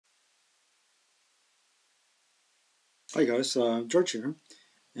Hi guys, George here,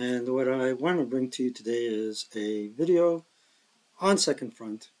 and what I want to bring to you today is a video on Second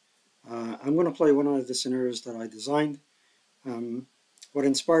Front. I'm going to play one of the scenarios that I designed. Um, what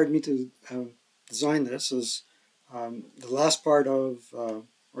inspired me to design this is the last part of,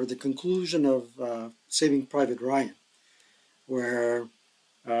 or the conclusion of Saving Private Ryan, where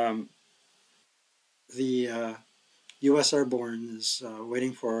um, the U.S. Airborne is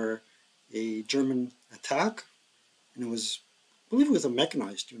waiting for a German attack, and I believe it was a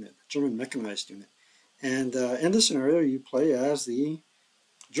mechanized unit, a German mechanized unit. And in this scenario, you play as the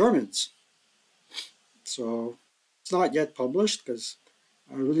Germans. So it's not yet published because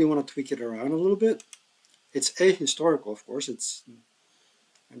I really want to tweak it around a little bit. It's ahistorical, of course.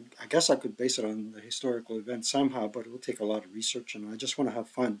 I guess I could base it on the historical event somehow, but it will take a lot of research, and I just want to have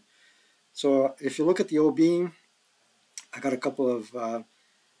fun. So if you look at the OB, I got a couple of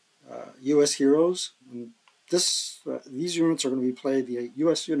U.S. heroes. And these units are going to be played. The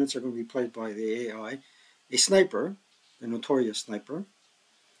U.S. units are going to be played by the AI. A sniper, the notorious sniper.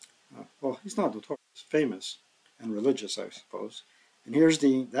 Well, he's not notorious, famous and religious, I suppose. And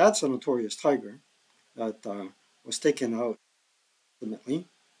that's a notorious tiger that was taken out ultimately.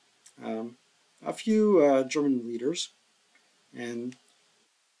 Um, a few German leaders and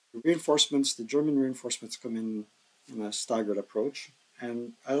the German reinforcements come in a staggered approach.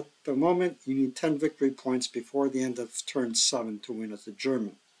 And at the moment, you need 10 victory points before the end of turn 7 to win as a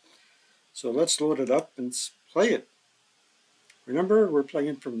German. So let's load it up and play it. Remember, we're playing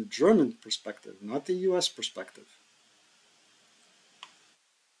it from the German perspective, not the US perspective.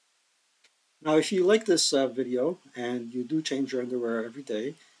 Now, if you like this video and you do change your underwear every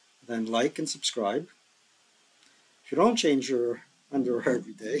day, then like and subscribe. If you don't change your underwear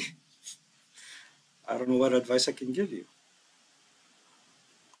every day, I don't know what advice I can give you.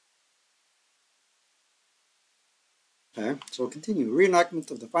 Okay, so continue.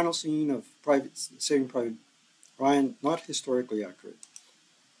 Reenactment of the final scene of Saving Private Ryan, not historically accurate.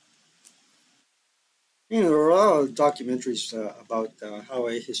 You know, there are a lot of documentaries about how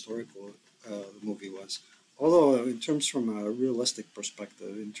ahistorical the movie was. Although, in terms from a realistic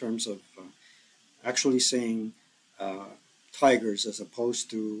perspective, in terms of actually seeing uh, tigers as opposed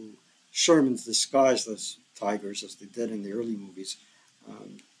to Shermans disguised as tigers as they did in the early movies.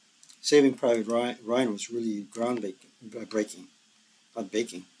 Um, Saving Private Ryan was really breaking, not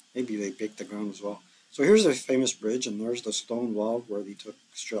baking. Maybe they baked the ground as well. So here's a famous bridge, and there's the stone wall where they took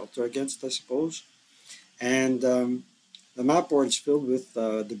shelter against, I suppose. And the map board is filled with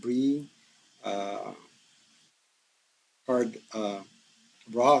debris, uh, hard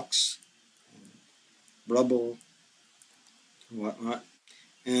rocks, rubble, and whatnot.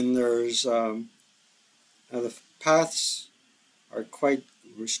 And there's the paths are quite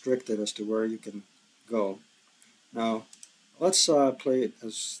restricted as to where you can go. Now, let's play it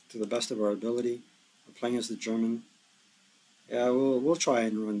as to the best of our ability. We're playing as the German. Yeah, we'll try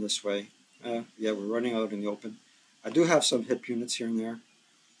and run this way. Yeah, we're running out in the open. I do have some hip units here and there,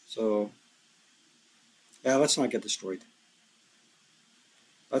 so yeah, let's not get destroyed.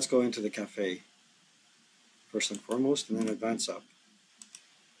 Let's go into the cafe first and foremost, and then advance up.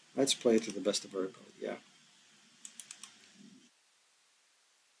 Let's play it to the best of our ability. Yeah.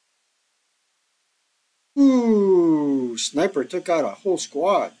 Ooh, sniper took out a whole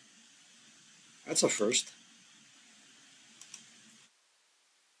squad. That's a first.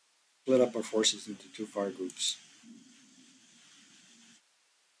 Split up our forces into two fire groups.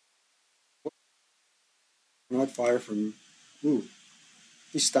 Not fire from. Ooh,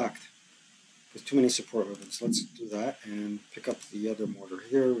 he's stacked with too many support weapons. Let's do that and pick up the other mortar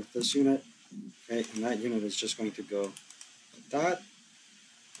here with this unit. Okay, and that unit is just going to go like that.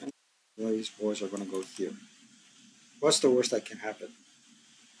 And these boys are going to go here. What's the worst that can happen?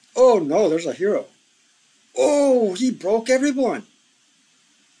 Oh no, there's a hero. Oh, he broke everyone.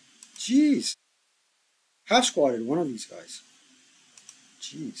 Jeez. Half squatted one of these guys.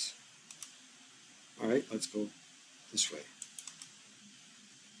 Jeez. Alright, let's go this way.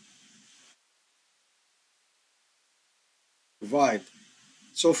 Revived.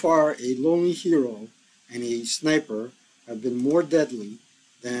 So far, a lonely hero and a sniper have been more deadly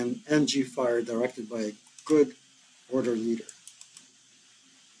than MG fire directed by a good order leader.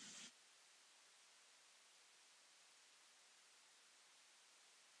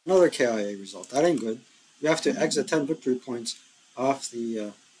 Another KIA result. That ain't good. You have to exit 10 victory points off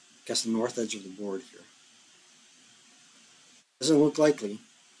I guess the north edge of the board here. Doesn't look likely,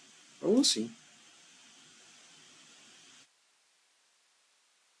 but we'll see.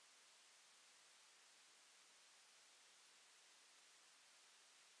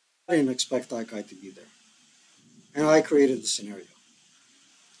 I didn't expect that guy to be there. And I created the scenario.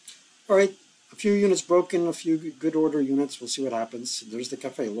 Alright, a few units broken, a few good order units. We'll see what happens. There's the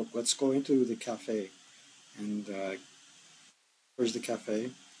cafe. Look, let's go into the cafe. And where's the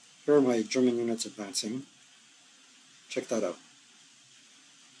cafe? Here are my German units advancing. Check that out.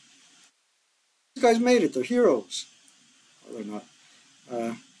 These guys made it. They're heroes. Oh, they're not.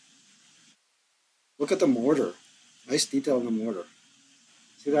 Uh, Look at the mortar. Nice detail in the mortar.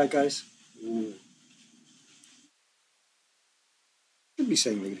 See that, guys? Ooh. Should be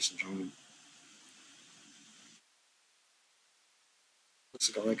saying ladies and gentlemen.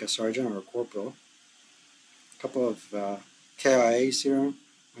 Looks like a sergeant or a corporal. A couple of KIAs here.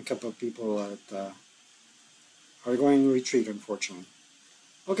 A couple of people that are going to retreat, unfortunately.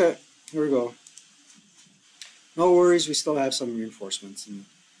 Okay, here we go. No worries, we still have some reinforcements, and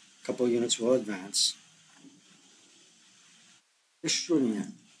a couple of units will advance. They're shooting at.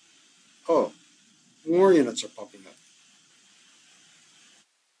 Oh, more units are popping up.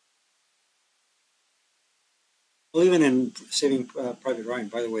 Well, even in Saving Private Ryan,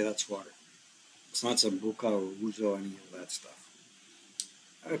 by the way, that's water. It's not Sambuca or Wuzo, any of that stuff.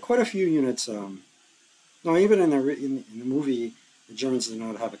 Quite a few units. No, even in the movie, the Germans did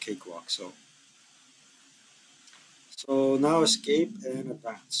not have a cakewalk. So now escape and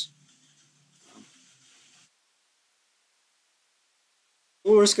advance.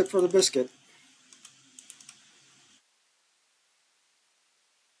 We'll risk it for the biscuit.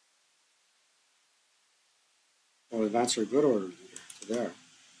 We'll advance our good order leader to there.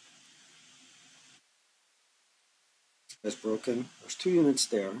 That's broken. There's 2 units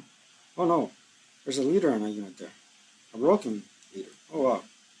there. Oh no, there's a leader on a unit there. A broken leader. Oh wow.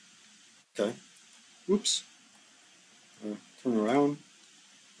 Okay. Oops. Turn around.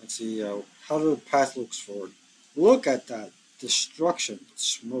 Let's see how the path looks forward. Look at that destruction,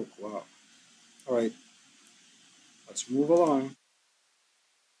 smoke. Wow. All right. Let's move along.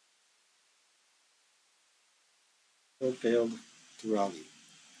 Still failed to rally.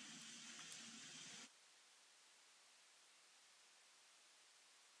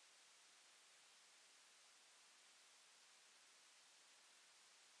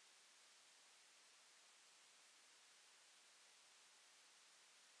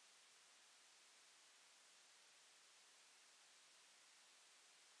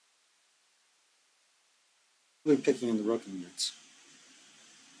 Really picking in the broken units.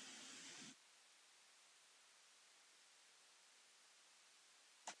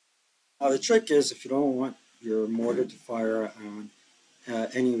 Now the trick is if you don't want your mortar to fire on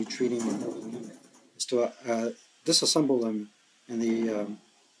any retreating unit, is to disassemble them in the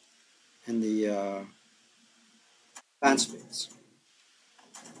advance phase.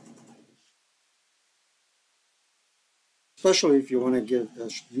 Especially if you want to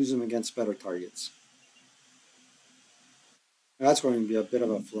use them against better targets. That's going to be a bit of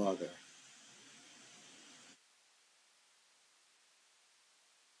a flaw there.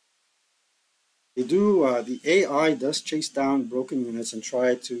 The AI does chase down broken units and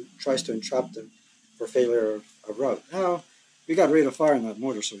tries to entrap them for failure of route. Now we got rate of fire on that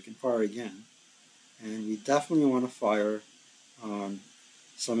mortar, so we can fire again, and we definitely want to fire on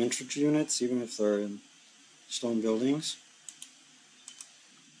some infantry units, even if they're in stone buildings.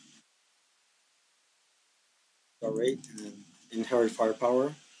 Got rate and inherent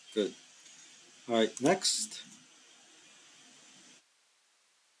firepower. Good. All right, next.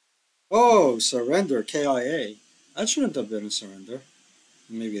 Oh, surrender, KIA. That shouldn't have been a surrender.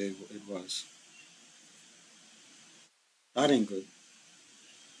 Maybe it was. That ain't good.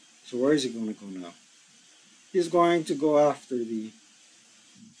 So where is he going to go now? He's going to go after the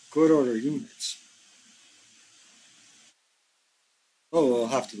good order units. Oh, we'll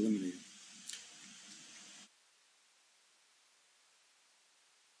have to eliminate him.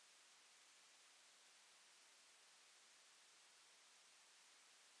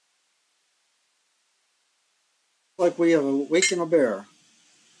 Like we have awakened a bear.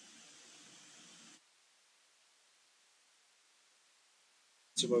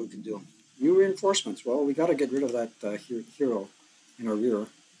 Let's see what we can do. New reinforcements. Well, we got to get rid of that hero in our rear.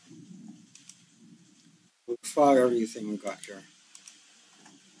 We'll fire everything we got here.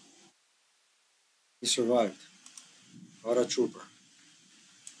 He survived. What a trooper.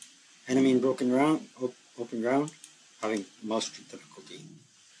 Enemy in broken ground, open ground, having most difficulty.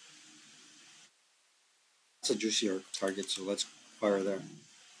 It's a juicier target, so let's fire there.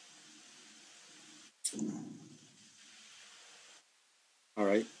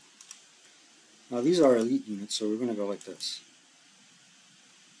 Alright. Now these are elite units, so we're going to go like this.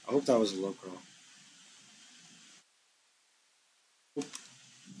 I hope that was a local.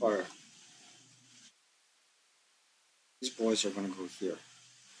 Fire. boys are going to go here.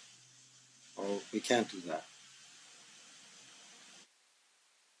 Oh, we can't do that.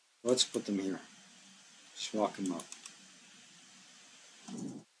 Let's put them here. Just walk them up.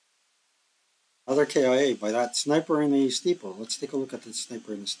 Other KIA by that sniper in the steeple. Let's take a look at the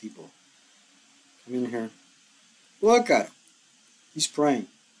sniper in the steeple. Come in here. Look at him. He's praying.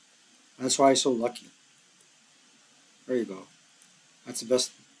 That's why he's so lucky. There you go. That's the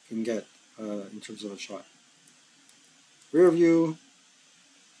best you can get in terms of a shot. Rear view,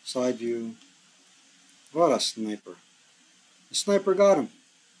 side view. What a sniper. The sniper got him.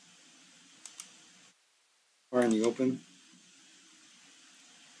 Fire in the open.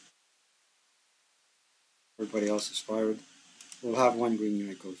 Everybody else is fired. We'll have one green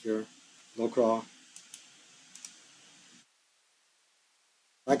unit go here. Low crawl.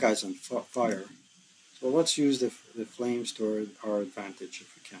 That guy's on fire. So let's use the flames to our advantage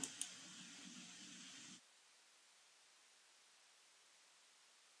if we can.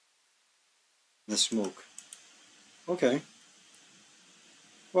 The smoke. Okay.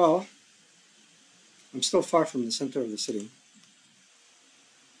 Well, I'm still far from the center of the city.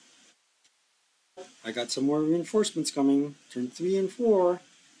 I got some more reinforcements coming. Turn 3 and 4.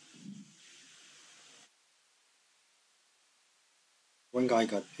 One guy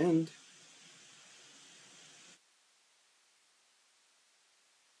got pinned.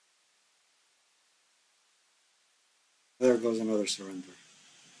 There goes another surrender.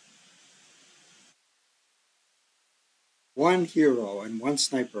 One hero and one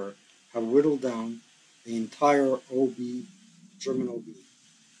sniper have whittled down the entire OB, German OB.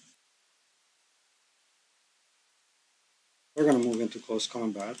 They're going to move into close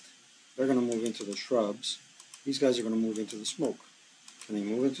combat. They're going to move into the shrubs. These guys are going to move into the smoke. Can they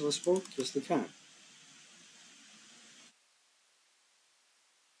move into the smoke? Yes, they can.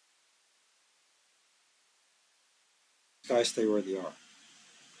 These guys stay where they are.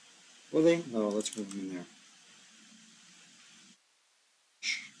 Will they? No, let's move them in there.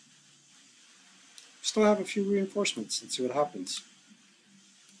 Still have a few reinforcements. Let's see what happens.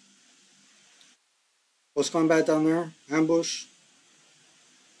 Close combat down there. Ambush.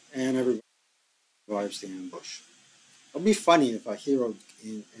 And everybody survives the ambush. It'll be funny if a hero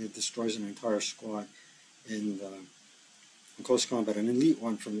destroys an entire squad in close combat, an elite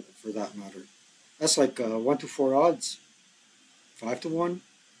one for that matter. That's like 1 to 4 odds, 5 to 1,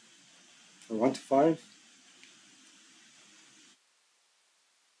 or 1 to 5,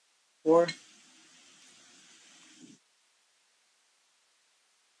 4.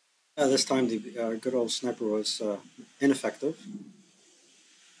 This time the good old sniper was ineffective,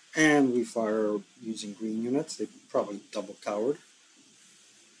 and we fire using green units. They probably double cowered.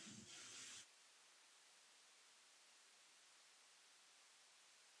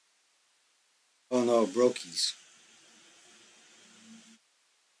 Oh no, brokies.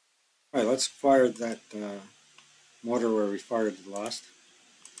 Alright, let's fire that mortar where we fired the last.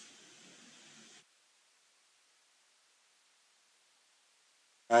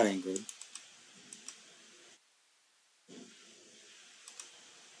 That ain't good.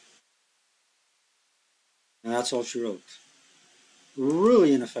 And that's all she wrote.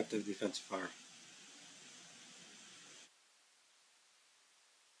 Really ineffective defensive fire.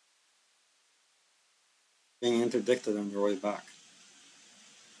 Being interdicted on their way back.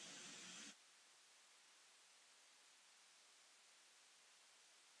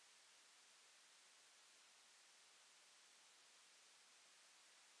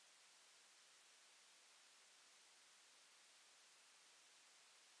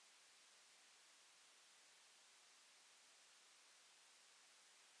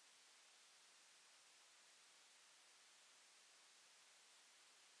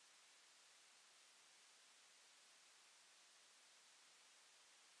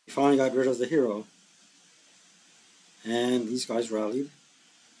 We finally got rid of the hero. And these guys rallied.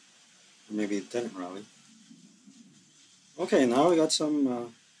 Or maybe it didn't rally. Okay, now we got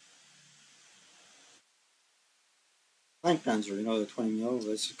some tank panzer, you know, the 20 mil.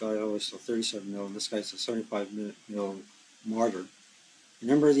 This guy always saw 37 mil, and this guy's a 75 mil mortar.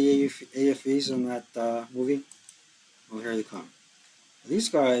 Remember the AFVs in that movie? Well, here they come. These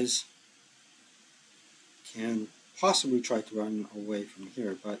guys can possibly try to run away from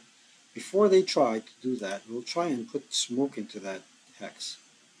here, but before they try to do that, we'll try and put smoke into that hex,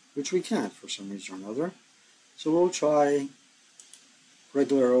 which we can't for some reason or another. So we'll try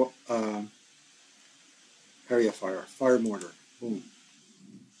regular area fire mortar. Boom.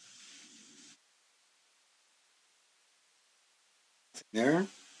 There.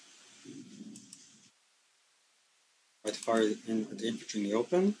 Try to fire in the infantry in the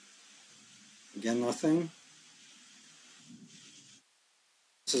open. Again, nothing.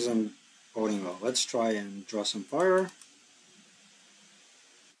 This isn't boding well. Let's try and draw some fire.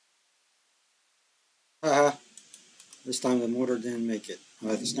 Haha. This time the motor didn't make it.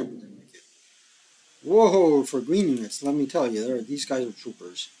 The sniper didn't make it. Whoa, for green units, let me tell you, these guys are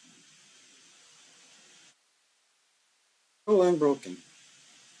troopers. Oh, and broken.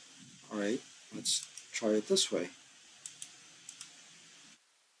 Alright, let's try it this way.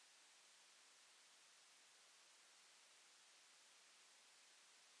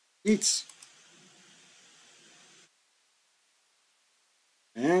 Eats.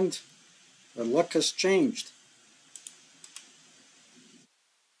 And the luck has changed.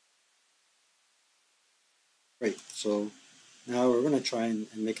 Great, so now we're going to try and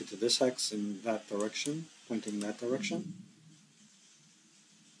make it to this hex in that direction, pointing that direction.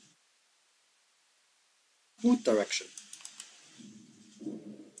 What direction?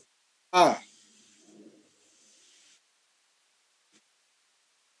 Ah,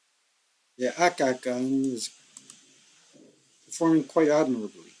 the Akak gun is performing quite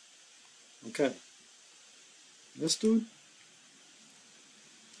admirably. Okay, this dude,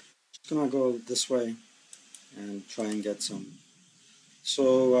 just gonna go this way and try and get some.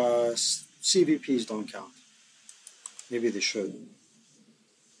 So CVPs don't count. Maybe they should.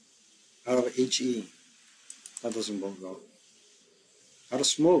 Out of HE, that doesn't bode well. Out of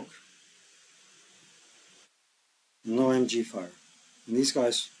smoke, no MG fire. And these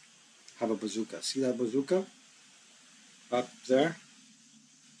guys have a bazooka. See that bazooka? Up there?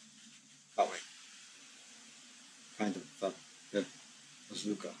 Oh wait. Kind of that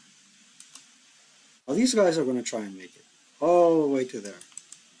bazooka. Well, these guys are going to try and make it all the way to there.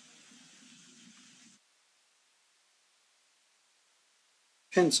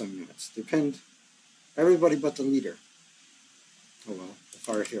 Pinned some units. They pinned everybody but the leader. Oh well, the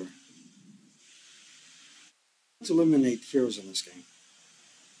fire here. Let's eliminate heroes in this game.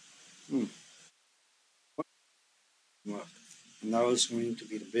 One left. And that was going to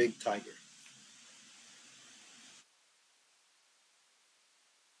be the big tiger.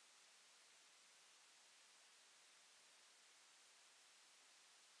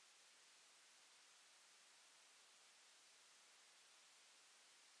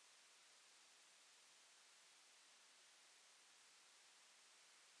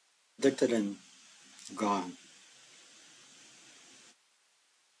 Predicted and gone.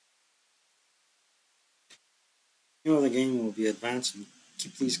 You know the game will be advanced and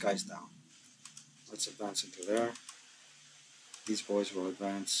keep these guys down. Let's advance into there. These boys will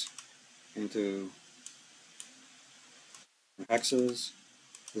advance into hexes.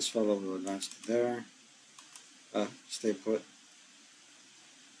 This fellow will advance to there. Stay put.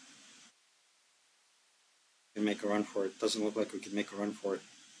 Can make a run for it. Doesn't look like we can make a run for it.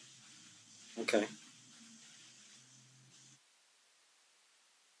 Okay.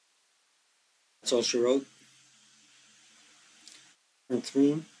 That's all she wrote. Turn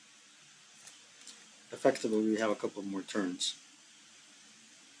 3. Effectively, we have a couple more turns.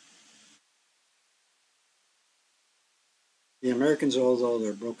 The Americans, although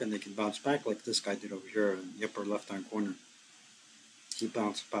they're broken, they can bounce back like this guy did over here in the upper left-hand corner. He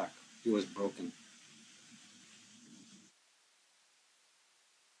bounced back. He was broken.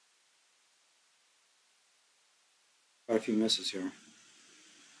 Quite a few misses here.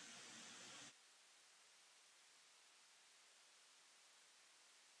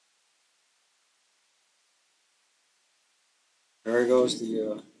 There goes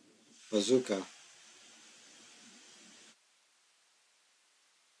the bazooka.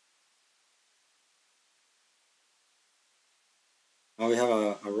 Now we have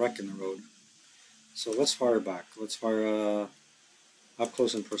a wreck in the road. So let's fire back. Let's fire up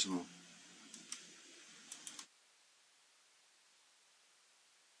close and personal.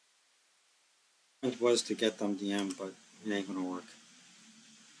 It was to get them DM, but it ain't gonna work.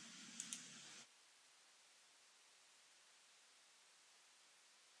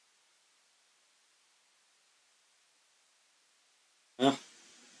 Yeah.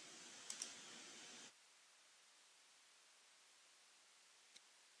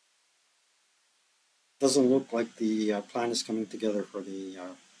 Doesn't look like the plan is coming together for the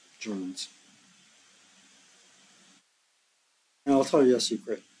Germans. And I'll tell you a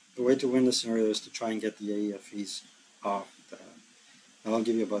secret. The way to win this scenario is to try and get the AEFEs off. I'll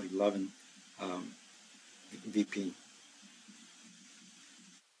give you about 11 VP.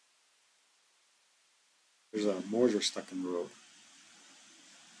 There's a mortar stuck in the road.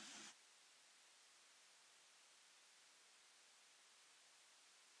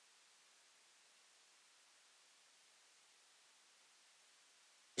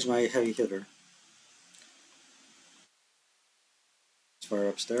 Here's my heavy hitter. Let's fire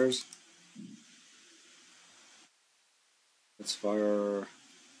upstairs. Let's fire.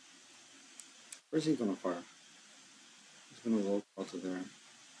 Where's he gonna fire? He's gonna roll out of there.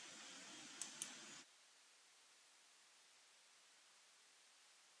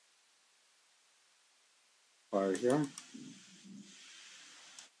 Fire here.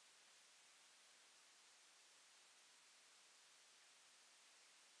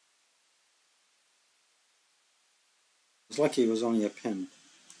 It's lucky it was only a pin.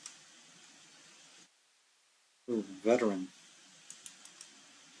 Ooh, veteran.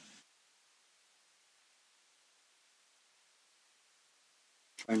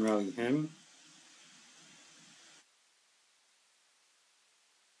 Try and rally him.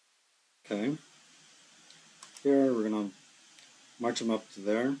 Okay. Here we're gonna march him up to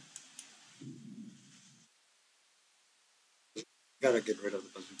there. Gotta get rid of the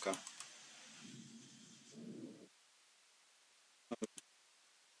bazooka.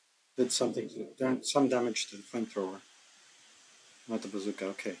 Did something, some damage to the flamethrower. Not the bazooka,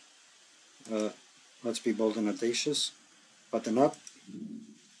 okay. Let's be bold and audacious. Button up.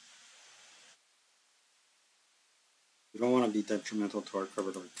 We don't want to be detrimental to our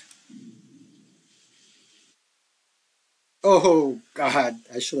covered arc. Oh, God.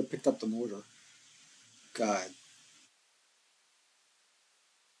 I should have picked up the mortar. God.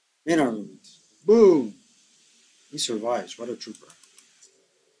 Main armament. Boom. He survives. What a trooper.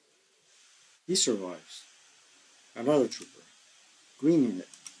 He survives. Another trooper. Green unit.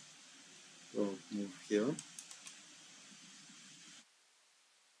 We'll move here.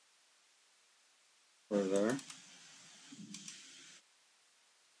 Or there.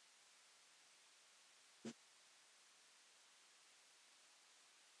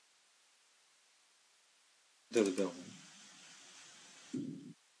 To the building.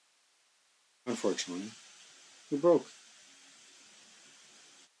 Unfortunately, we broke.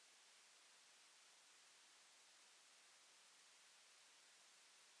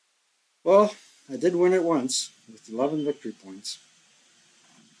 Well, I did win it once with 11 victory points.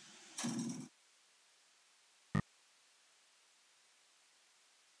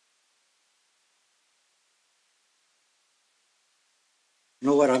 You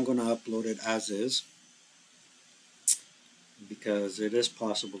know what? I'm going to upload it as is because it is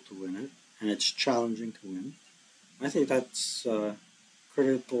possible to win it and it's challenging to win. I think that's a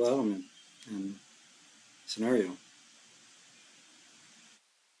critical element in scenario.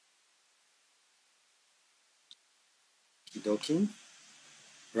 Okie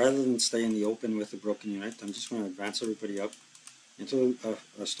Rather than stay in the open with a broken unit, I'm just going to advance everybody up into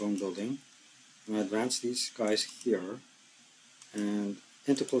a stone building. I'm going to advance these guys here and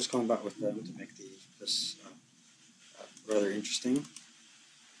into close combat with them to make this rather interesting.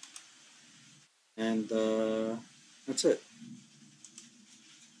 And that's it.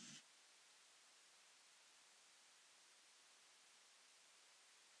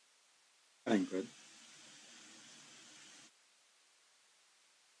 I think good.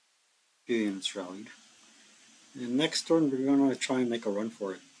 Few units rallied. And next turn, we're going to try and make a run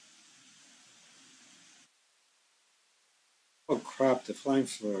for it. Oh crap, the flying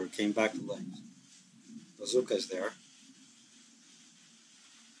floor came back to life. Bazooka's there.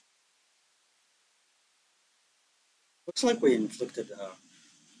 Looks like we inflicted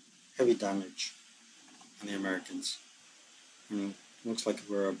heavy damage on the Americans. And looks like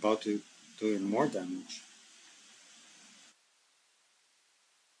we're about to do even more damage.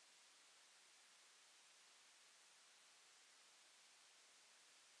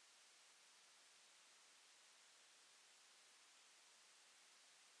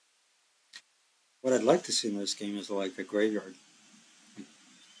 What I'd like to see in this game is like a graveyard.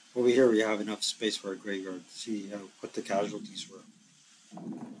 Over here we have enough space for a graveyard to see what the casualties were.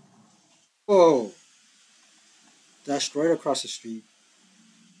 Whoa! Dashed right across the street.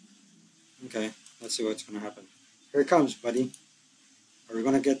 Okay, let's see what's going to happen. Here it comes, buddy. Are we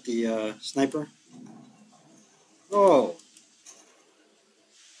going to get the sniper? Oh!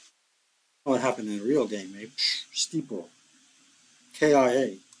 What happened in a real game, eh? Steeple.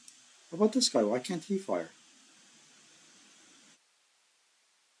 KIA. How about this guy? Why can't he fire?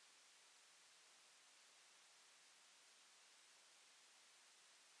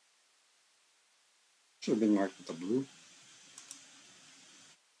 Should have been marked with the blue.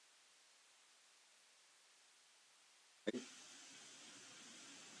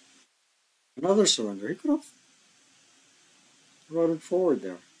 Another surrender. He could have routed forward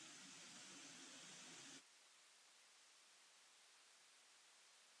there.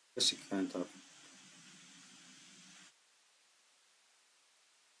 Guess he can't have.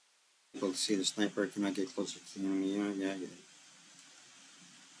 Able to see the sniper cannot get closer to the enemy. Yeah.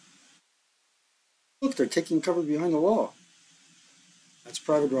 they're taking cover behind the wall. That's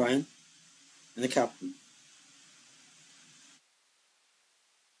Private Ryan and the captain.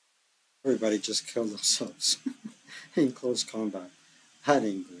 Everybody just killed themselves in close combat. That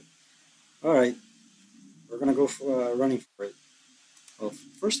ain't good. Alright, we're gonna go for, running for it. Well,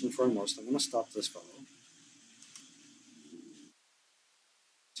 first and foremost, I'm gonna stop this fellow.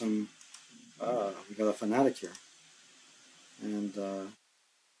 We got a fanatic here. And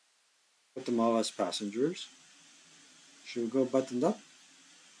put them all as passengers. Should we go buttoned up?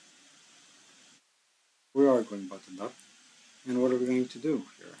 We are going buttoned up. And what are we going to do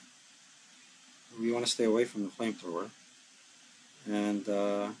here? We want to stay away from the flamethrower. And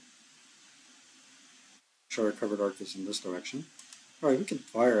sure our covered arc is in this direction. Alright, we can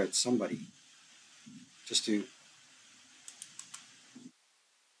fire at somebody. Just to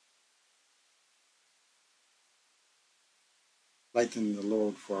lighten the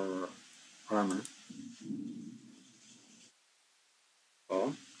load for armor.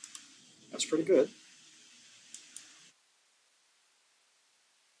 Well, that's pretty good.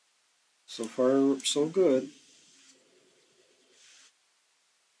 So far, so good.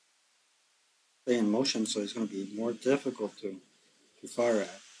 Stay in motion, so it's going to be more difficult to fire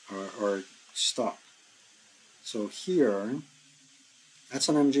at or stop. So here, that's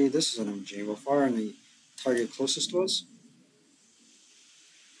an MG, this is an MG. We'll fire on the target closest to us.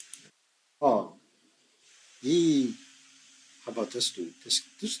 Oh, yee. How about this dude?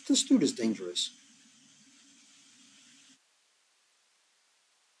 This dude is dangerous.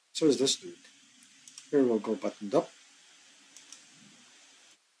 So is this dude. Here we'll go buttoned up.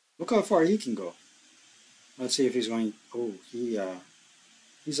 Look how far he can go. Let's see if he's going. Oh, he's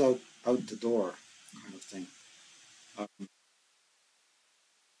out the door, kind of thing.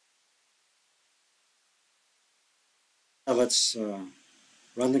 Let's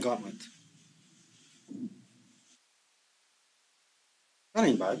run the gauntlet. That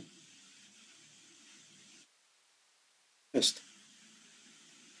ain't bad. Missed.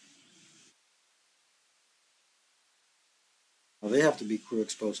 Well, they have to be crew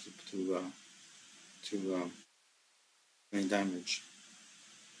exposed to any damage.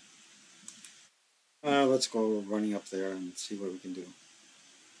 Let's go running up there and see what we can do.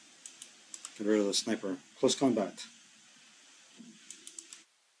 Get rid of the sniper. Close combat.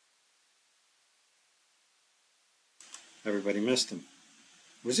 Everybody missed him.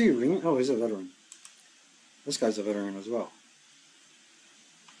 Was he a ring? Oh, he's a veteran. This guy's a veteran as well.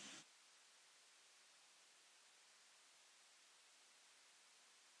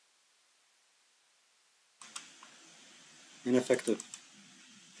 Ineffective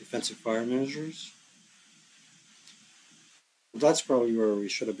defensive fire measures. Well, that's probably where we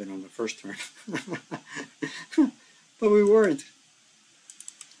should have been on the first turn. But we weren't.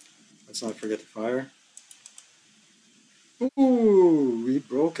 Let's not forget to fire. Ooh, we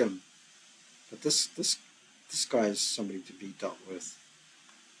broke him. But this guy is somebody to be dealt with.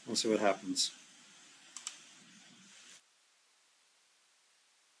 We'll see what happens.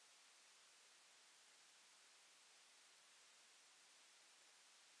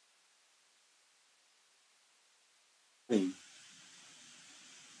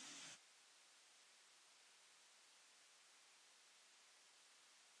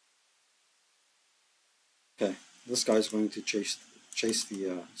 Okay, this guy's going to chase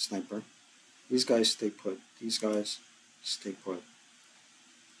the sniper. These guys stay put. These guys stay put.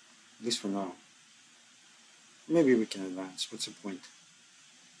 At least for now. Maybe we can advance. What's the point?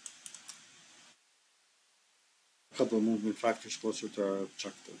 A couple of movement factors closer to our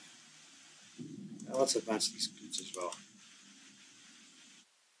objective. Now let's advance these dudes as well.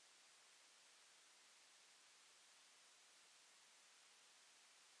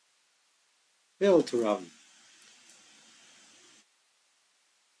 Fail to rally.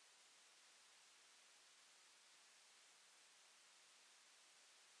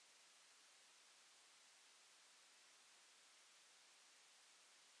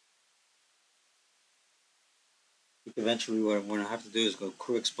 Eventually what I'm going to have to do is go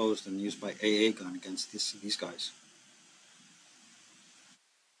crew exposed and use my AA gun against these guys.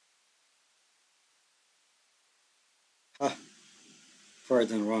 Ha! Fired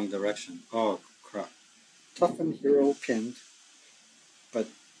in the wrong direction. Oh crap. Toughened hero pinned, but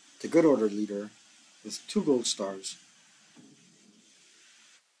the good order leader with 2 gold stars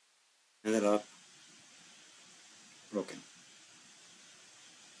ended up broken.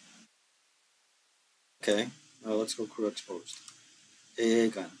 Okay, now let's go crew exposed. AA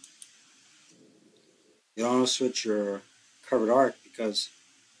gun. You don't want to switch your covered arc because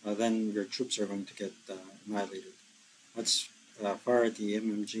then your troops are going to get annihilated. Let's fire at the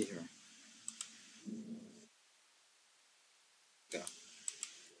MMG here. Yeah.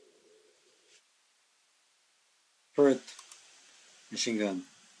 Turret, machine gun,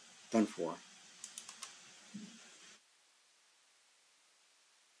 done for.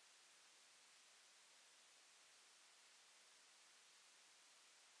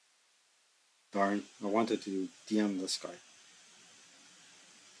 Darn, I wanted to DM this guy.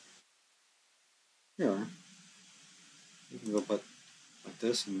 Here, you can go but like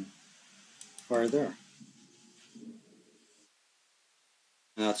this and fire there.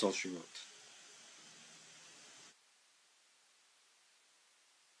 And that's all she wrote.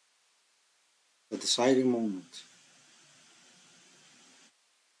 The deciding moment.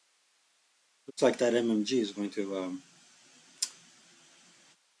 Looks like that MMG is going to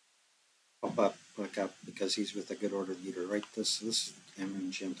pop up back up because he's with a good order leader, right? This is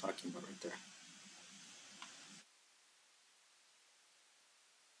MMG I'm talking about right there.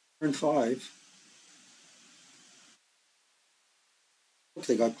 Turn 5. Look,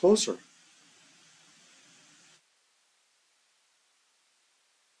 they got closer.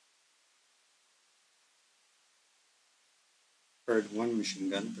 Heard one machine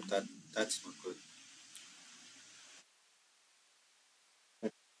gun, but that's not good.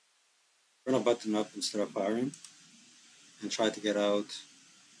 Turn a button up instead of firing and try to get out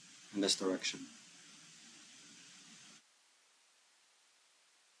in this direction.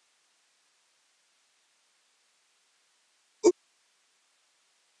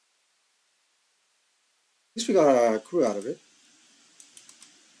 At least we got a crew out of it.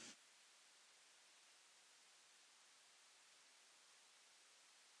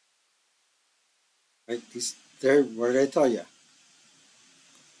 Right? These there. What did I tell you?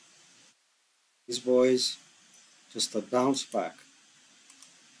 These boys just a bounce back.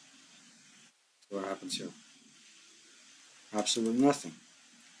 So what happens here? Absolutely nothing.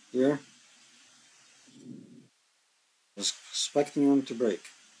 Here, just expecting them to break.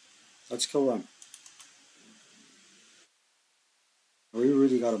 Let's kill them. We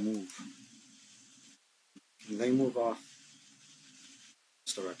really gotta move. And they move off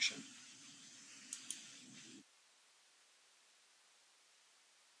this direction.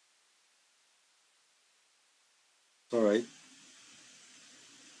 It's alright.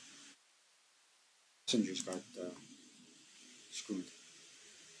 Passengers got screwed.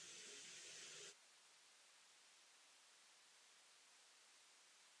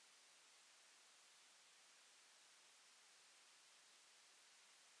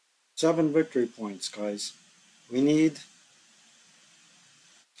 Seven victory points, guys. We need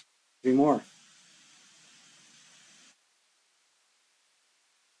 3 more.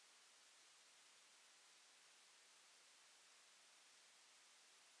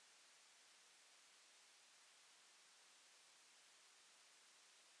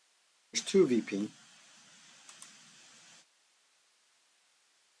 There's 2 VP.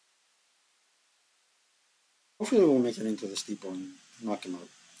 Hopefully we'll make it into the steeple and knock him out.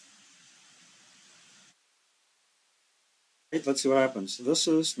 Right, let's see what happens. So this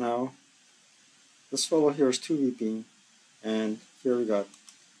is now, this fellow here is 2 VP, and here we got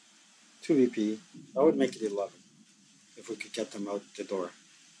 2 VP. That would make it 11 if we could get them out the door.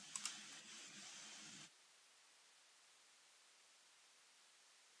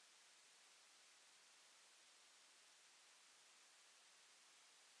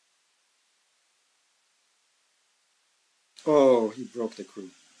 Oh, he broke the crew.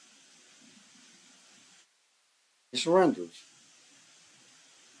 He surrenders.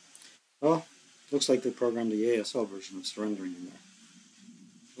 Well, looks like they programmed the ASL version of surrendering in there.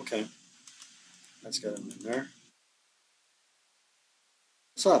 Okay, let's get him in there.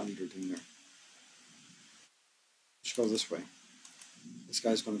 What's that leader doing there? Let's go this way. This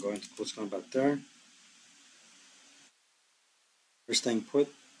guy's going to go into close combat there. We're staying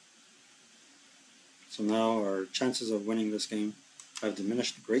put. So now our chances of winning this game have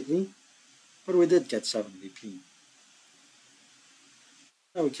diminished greatly, but we did get 7 VP.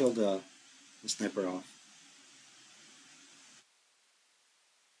 Now we killed the sniper off.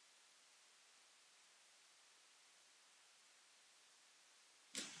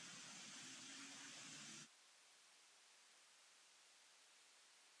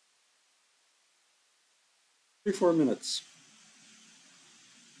 Three, 4 minutes.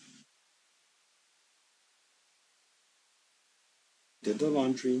 Did the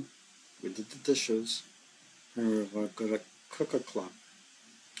laundry, we did the dishes, and we're gonna cook a club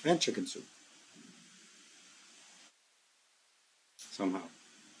and chicken soup. Somehow.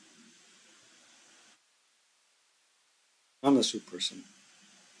 I'm the soup person.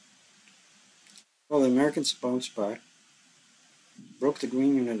 Well, the Americans bounced back, broke the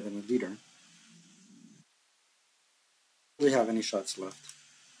green unit and the leader. Do we have any shots left?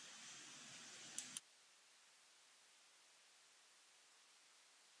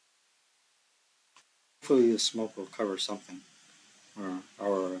 Hopefully the smoke will cover something, or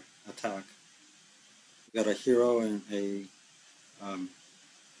our attack. We got a hero and a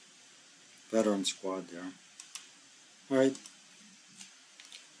veteran squad there. Alright,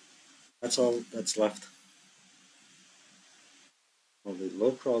 that's all that's left. Well, they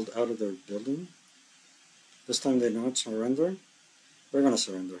low crawled out of their building. This time they don't surrender. They're gonna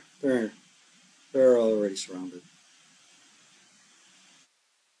surrender. They're already surrounded.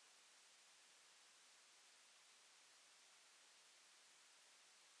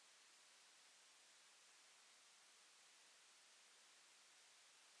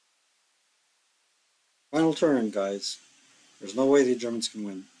 Final turn, guys. There's no way the Germans can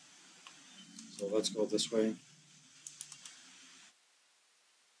win. So let's go this way.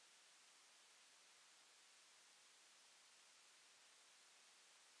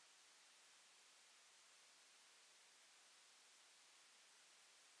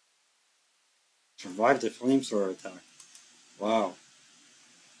 Survive the flamethrower attack. Wow.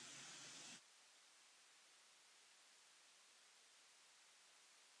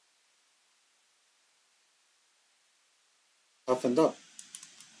 Toughened up.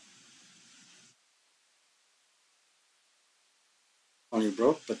 Only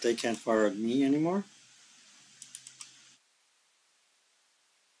broke, but they can't fire at me anymore.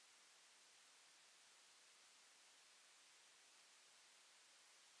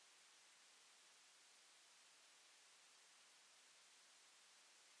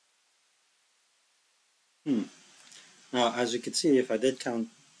 Now, as you can see, if I did count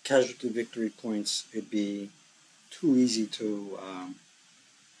casualty victory points, it'd be too easy to,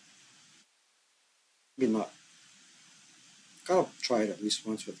 maybe not. Gotta try it at least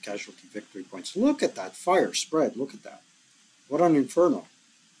once with casualty victory points. Look at that fire spread. Look at that. What an inferno.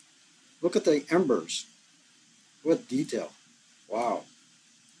 Look at the embers. What detail. Wow.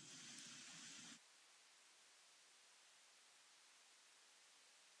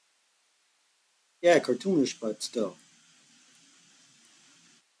 Yeah, cartoonish, but still.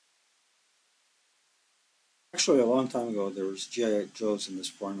 Actually, a long time ago, there was G.I. Joes in this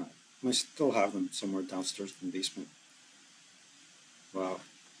format. I still have them somewhere downstairs in the basement. Wow.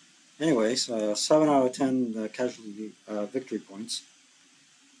 Anyways, 7 out of 10 casualty victory points.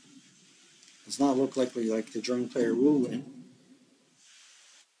 Does not look likely like the German player will win.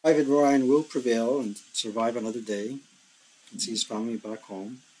 Private Ryan will prevail and survive another day and see his family back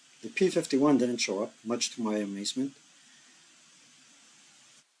home. The P-51 didn't show up, much to my amazement.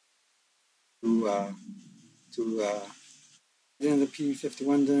 Then the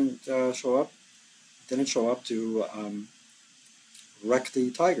P-51 didn't show up. Didn't show up to wreck the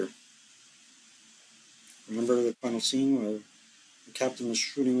Tiger. Remember the final scene where the captain was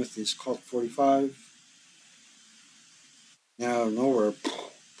shooting with his Colt 45? Now, nowhere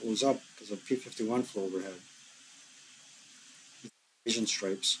blows up because a P-51 flew overhead. Asian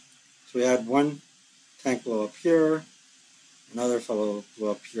stripes. So we had one tank blow up here, another fellow blew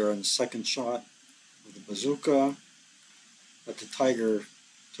up here on the second shot with the bazooka, but the Tiger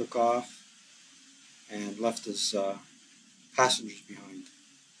took off and left his passengers behind.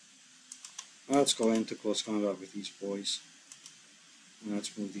 Now let's go into close combat with these boys. And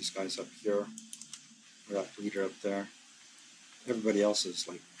let's move these guys up here. That leader up there. Everybody else is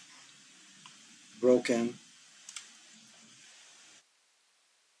like broken.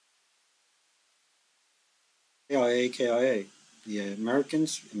 KIA, KIA. The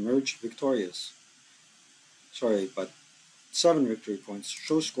Americans emerged victorious. Sorry, but 7 victory points.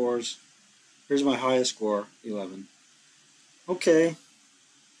 Show scores. Here's my highest score, 11. Okay.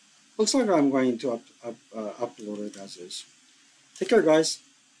 Looks like I'm going to upload it as is. Take care, guys.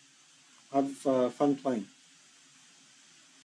 Have fun playing.